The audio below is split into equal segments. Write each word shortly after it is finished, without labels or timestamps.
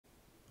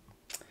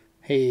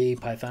Hey,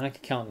 Pythonic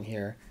Accountant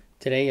here.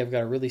 Today I've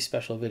got a really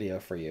special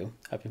video for you.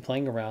 I've been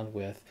playing around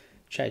with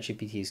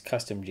ChatGPT's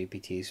custom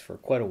GPTs for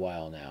quite a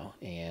while now,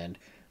 and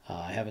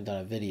I haven't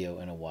done a video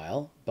in a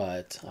while,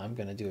 but I'm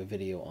going to do a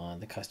video on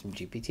the custom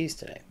GPTs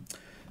today.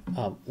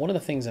 One of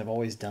the things I've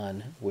always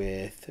done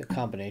with a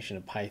combination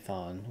of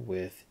Python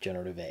with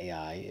generative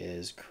AI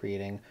is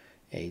creating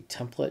a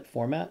template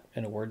format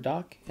in a Word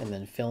doc and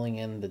then filling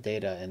in the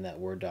data in that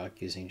Word doc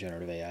using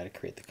generative AI to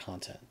create the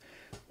content.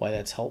 Why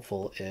that's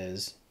helpful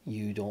is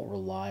you don't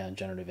rely on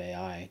generative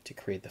AI to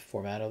create the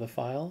format of the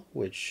file,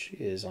 which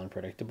is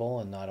unpredictable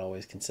and not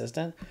always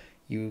consistent.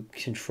 You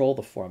control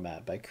the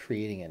format by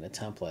creating it in a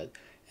template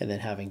and then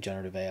having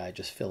generative AI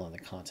just fill in the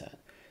content.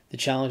 The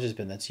challenge has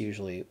been that's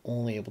usually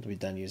only able to be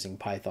done using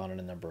Python and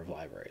a number of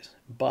libraries,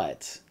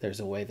 but there's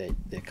a way that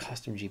the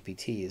custom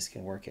GPTs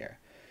can work here.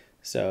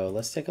 So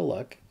let's take a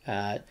look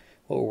at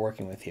what we're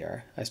working with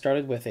here. I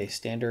started with a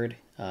standard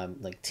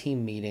like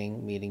team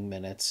meeting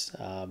minutes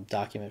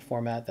document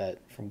format that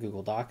from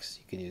Google Docs.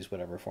 You can use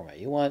whatever format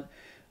you want,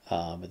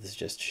 but this is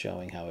just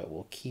showing how it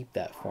will keep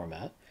that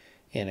format.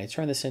 And I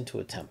turned this into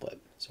a template.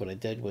 So what I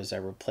did was I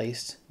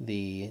replaced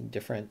the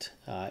different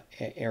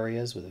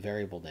areas with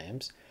variable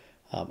names.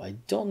 I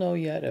don't know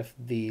yet if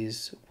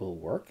these will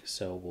work,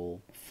 so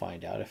we'll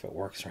find out if it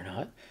works or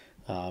not.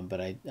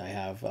 But I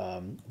have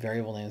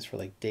variable names for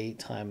like date,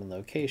 time, and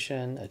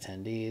location,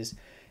 attendees,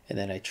 and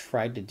then I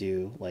tried to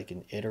do like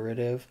an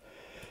iterative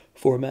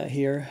format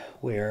here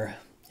where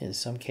in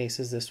some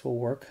cases this will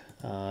work,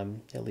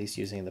 at least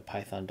using the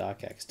Python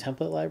docx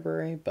template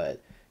library,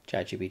 but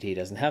ChatGPT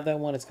doesn't have that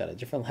one. It's got a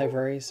different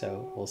library,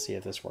 so we'll see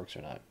if this works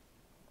or not.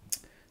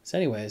 So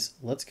anyways,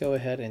 let's go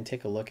ahead and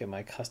take a look at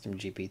my custom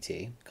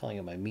GPT, calling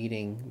it my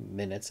meeting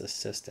minutes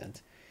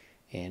assistant.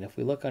 And if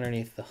we look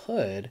underneath the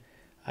hood,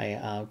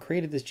 I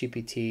created this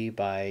GPT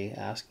by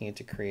asking it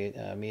to create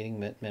a meeting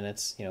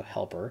minutes,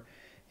 helper,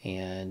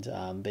 and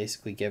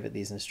basically give it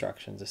these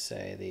instructions to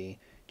say the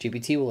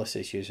GPT will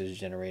assist users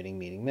generating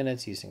meeting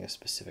minutes using a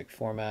specific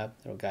format.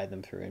 It'll guide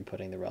them through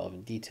inputting the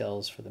relevant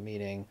details for the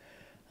meeting,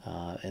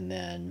 and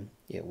then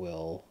it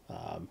will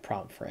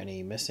prompt for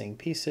any missing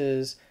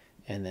pieces,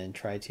 and then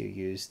try to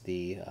use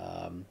the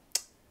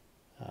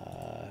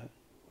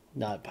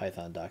not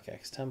Python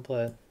docx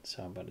template.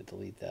 So I'm going to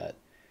delete that.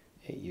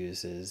 It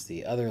uses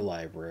the other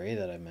library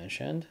that I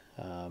mentioned.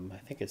 I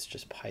think it's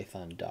just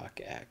Python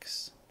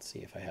docx. Let's see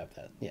if I have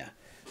that. Yeah,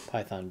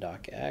 Python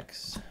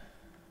docx.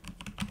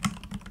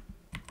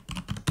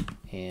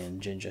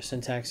 And Jinja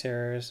syntax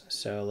errors.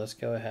 So let's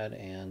go ahead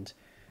and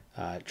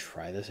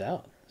try this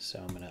out. So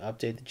I'm going to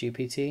update the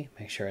GPT,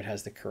 make sure it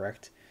has the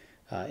correct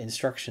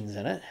instructions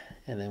in it.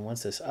 And then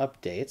once this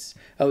updates,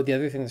 oh, the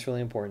other thing that's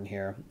really important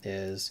here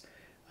is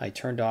I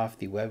turned off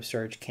the web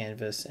search,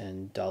 canvas,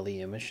 and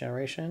DALL-E image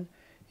generation,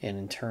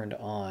 and turned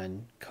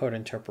on code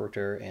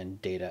interpreter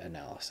and data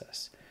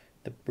analysis.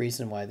 The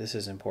reason why this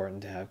is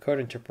important to have code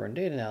interpreter and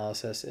data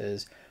analysis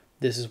is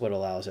this is what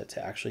allows it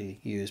to actually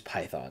use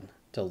Python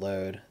to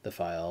load the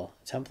file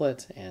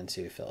template and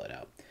to fill it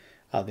out.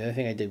 The other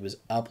thing I did was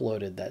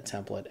uploaded that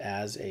template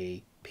as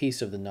a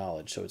piece of the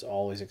knowledge, so it's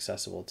always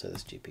accessible to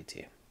this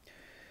GPT.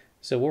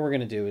 So what we're going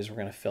to do is we're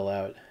going to fill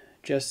out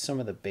just some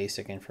of the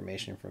basic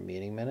information from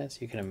meeting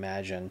minutes. You can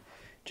imagine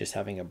just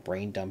having a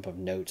brain dump of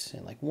notes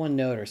in like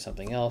OneNote or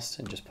something else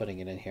and just putting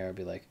it in here. I'd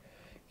be like,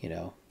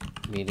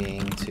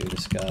 meeting to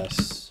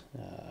discuss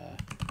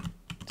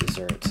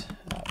dessert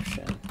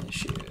option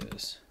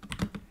issues.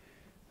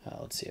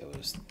 Let's see, it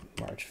was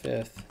March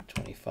 5th,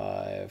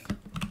 25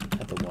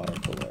 at the water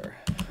cooler.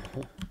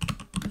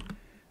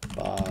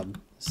 Bob,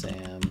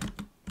 Sam,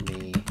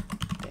 me,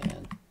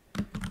 Dan,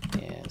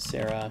 and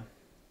Sarah.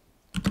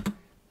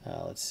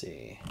 Let's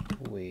see,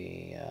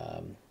 we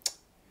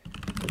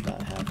did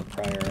not have a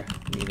prior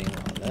meeting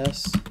on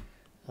this.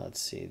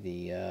 Let's see,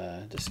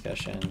 the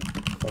discussion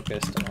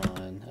focused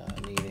on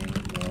needing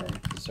more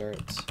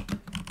dessert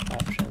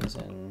options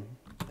in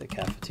the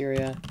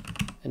cafeteria.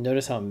 And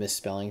notice how I'm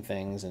misspelling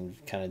things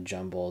and kind of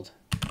jumbled.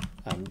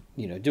 I'm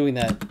doing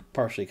that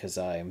partially because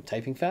I'm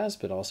typing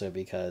fast, but also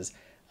because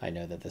I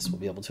know that this will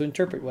be able to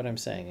interpret what I'm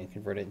saying and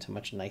convert it into a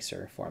much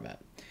nicer format.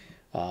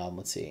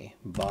 Let's see.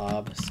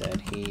 Bob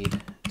said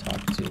he'd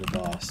talk to the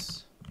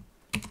boss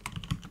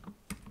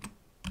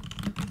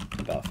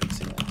about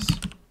fixing this.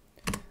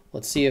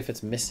 Let's see if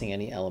it's missing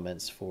any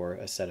elements for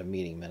a set of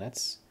meeting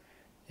minutes.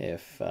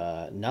 If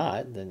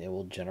not, then it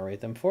will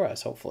generate them for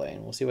us, hopefully,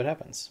 and we'll see what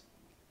happens.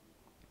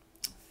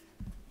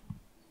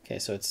 Okay,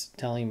 so it's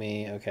telling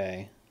me,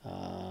 okay,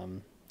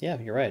 yeah,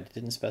 you're right. It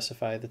didn't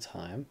specify the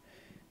time.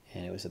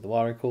 And it was at the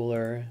water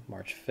cooler,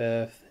 March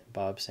 5th,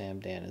 Bob, Sam,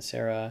 Dan, and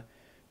Sarah.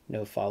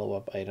 No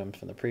follow-up items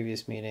from the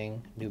previous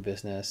meeting. New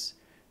business.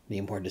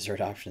 Need more dessert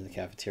options in the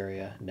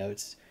cafeteria.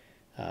 Notes.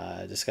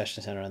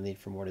 Discussion centered on the need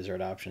for more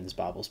dessert options.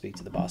 Bob will speak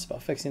to the boss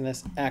about fixing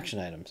this. Action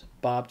items.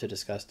 Bob to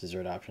discuss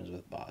dessert options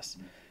with boss.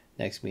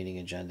 Next meeting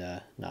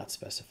agenda not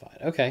specified.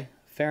 Okay,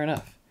 fair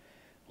enough.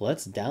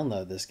 Let's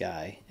download this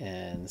guy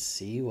and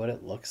see what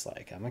it looks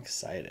like. I'm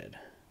excited.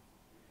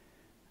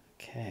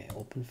 Okay,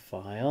 open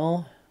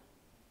file.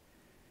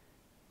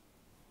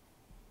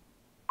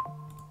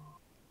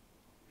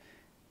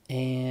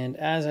 And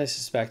as I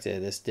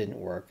suspected, this didn't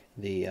work.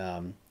 The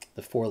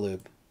for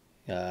loop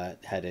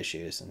had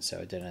issues, and so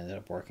it didn't end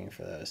up working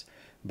for those.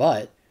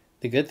 But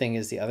the good thing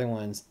is the other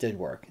ones did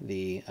work.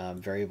 The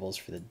variables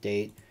for the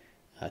date,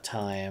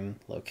 time,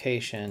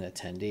 location,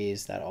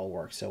 attendees, that all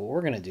worked. So what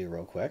we're going to do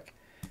real quick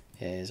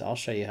is I'll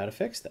show you how to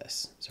fix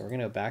this. So we're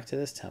going to go back to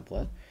this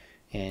template,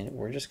 and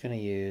we're just going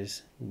to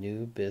use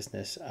new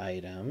business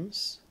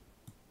items,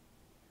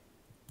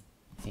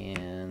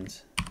 and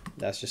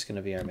that's just going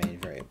to be our main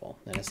variable.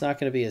 And it's not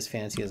going to be as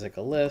fancy as like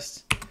a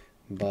list,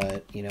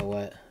 but you know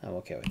what? I'm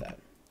okay with that.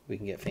 We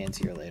can get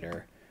fancier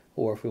later,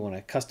 or if we want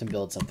to custom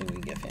build something, we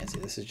can get fancy.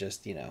 This is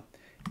just, you know,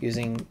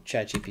 using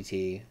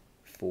ChatGPT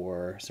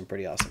for some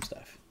pretty awesome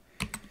stuff.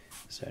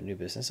 So new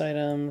business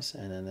items,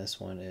 and then this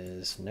one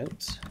is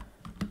notes.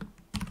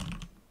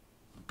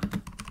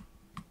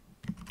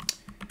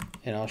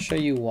 And I'll show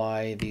you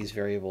why these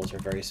variables are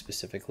very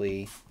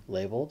specifically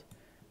labeled.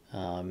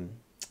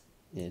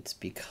 It's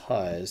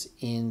because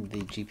in the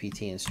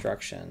GPT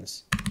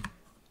instructions,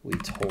 we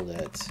told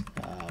it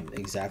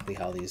exactly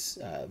how these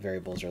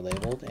variables are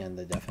labeled and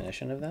the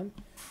definition of them.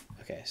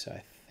 Okay, so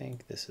I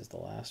think this is the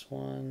last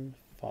one.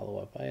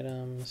 Follow-up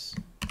items.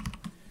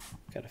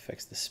 Got to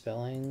fix the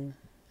spelling,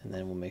 and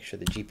then we'll make sure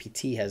the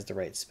GPT has the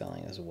right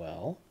spelling as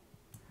well.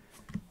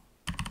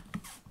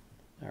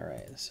 All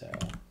right, so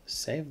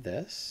save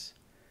this.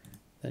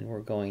 Then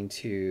we're going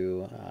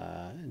to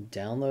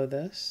download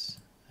this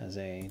as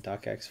a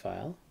docx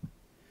file.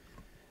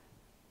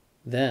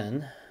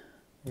 Then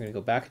we're going to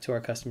go back to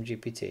our custom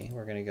GPT.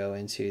 We're going to go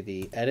into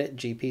the edit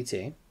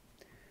GPT.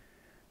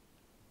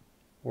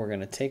 We're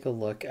going to take a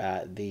look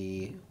at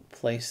the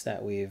place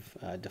that we've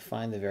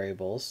defined the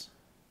variables,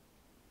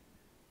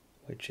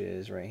 which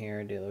is right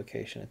here, day,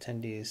 location,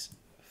 attendees,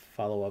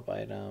 follow-up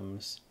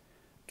items.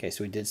 Okay,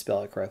 so we did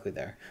spell it correctly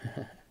there.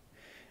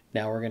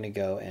 Now we're going to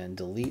go and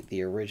delete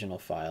the original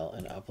file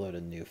and upload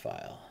a new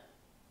file.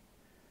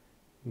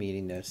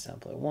 Meeting notes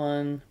template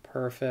 1,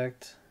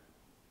 perfect.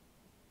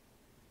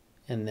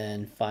 And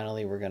then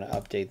finally we're going to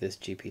update this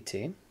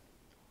GPT.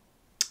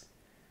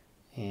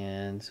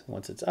 And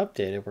once it's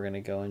updated, we're going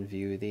to go and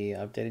view the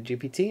updated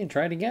GPT and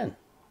try it again.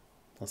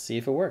 Let's see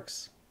if it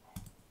works.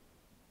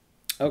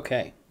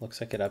 Okay, looks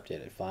like it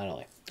updated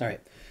finally. All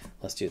right,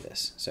 let's do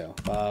this. So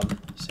Bob,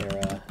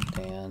 Sarah,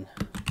 Dan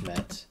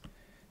met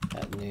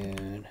at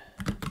noon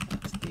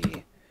at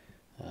the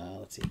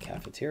let's see,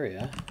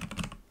 cafeteria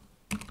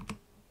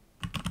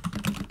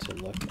to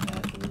look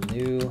at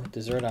new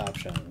dessert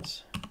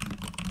options.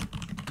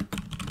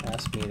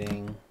 Last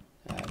meeting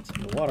at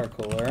the water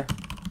cooler,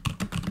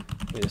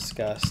 we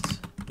discussed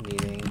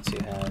needing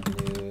to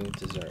have new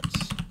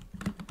desserts,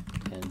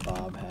 and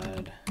Bob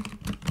had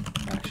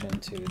action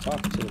to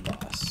talk to the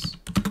boss.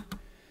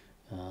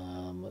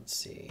 Let's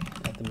see,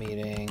 at the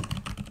meeting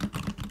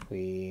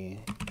we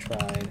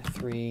tried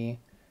 3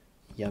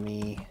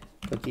 yummy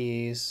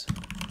cookies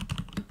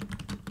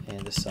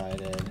and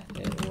decided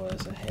it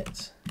was a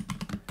hit.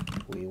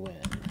 We win.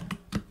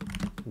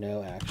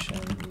 No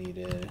action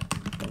needed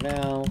for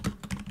now.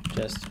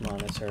 Just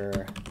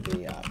monitor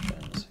the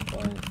options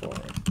going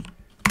forward.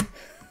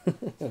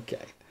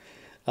 Okay.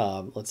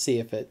 Let's see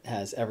if it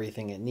has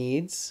everything it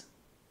needs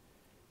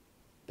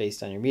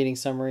based on your meeting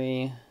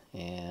summary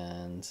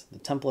and the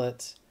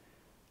template.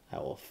 I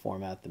will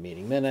format the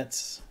meeting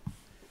minutes.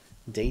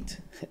 Date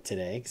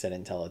today, because I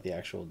didn't tell it the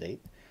actual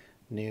date.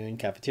 Noon,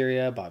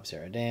 cafeteria, Bob,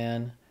 Sarah,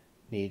 Dan.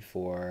 Need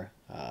for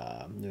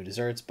new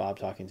desserts, Bob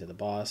talking to the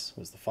boss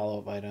was the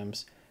follow-up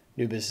items.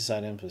 New business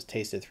items was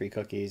tasted 3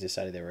 cookies,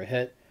 decided they were a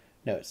hit.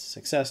 Notes,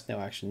 success, no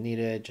action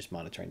needed, just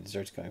monitoring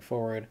desserts going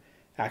forward.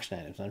 Action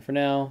items, none for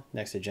now.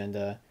 Next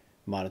agenda,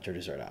 monitor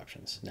dessert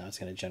options. Now it's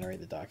going to generate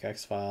the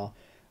docx file.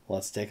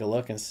 Let's take a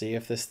look and see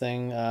if this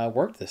thing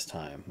worked this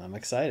time. I'm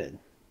excited.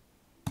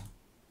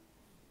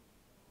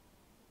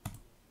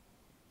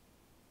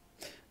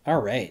 All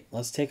right,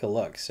 let's take a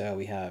look. So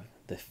we have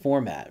the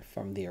format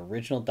from the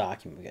original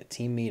document. We got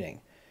team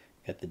meeting,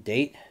 got the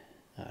date,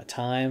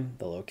 time,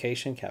 the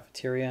location,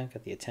 cafeteria,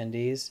 got the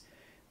attendees,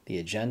 the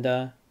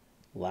agenda,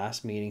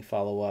 last meeting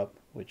follow-up,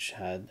 which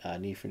had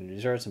need for new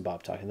desserts and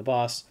Bob talking to the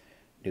boss,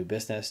 new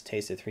business,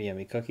 tasted 3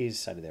 yummy cookies,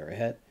 decided they were a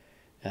hit,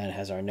 and it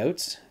has our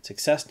notes,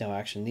 success, no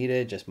action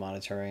needed, just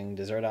monitoring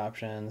dessert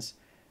options,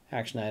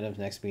 action items,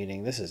 next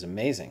meeting. This is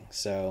amazing.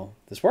 So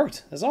this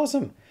worked. That's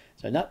awesome.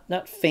 So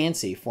not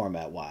fancy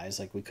format-wise,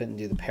 like we couldn't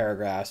do the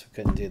paragraphs, we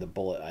couldn't do the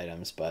bullet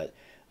items, but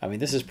I mean,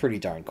 this is pretty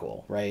darn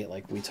cool, right?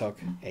 Like we took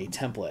a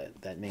template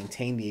that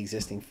maintained the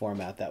existing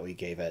format that we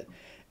gave it,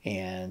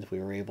 and we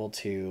were able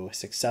to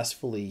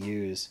successfully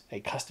use a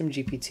custom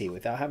GPT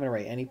without having to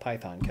write any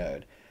Python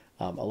code,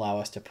 allow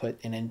us to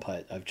put an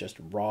input of just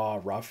raw,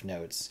 rough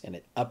notes, and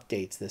it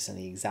updates this in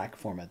the exact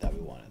format that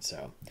we wanted.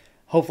 So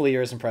hopefully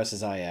you're as impressed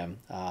as I am.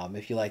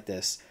 If you like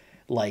this,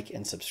 like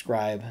and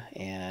subscribe,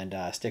 and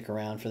stick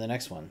around for the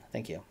next one.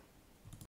 Thank you.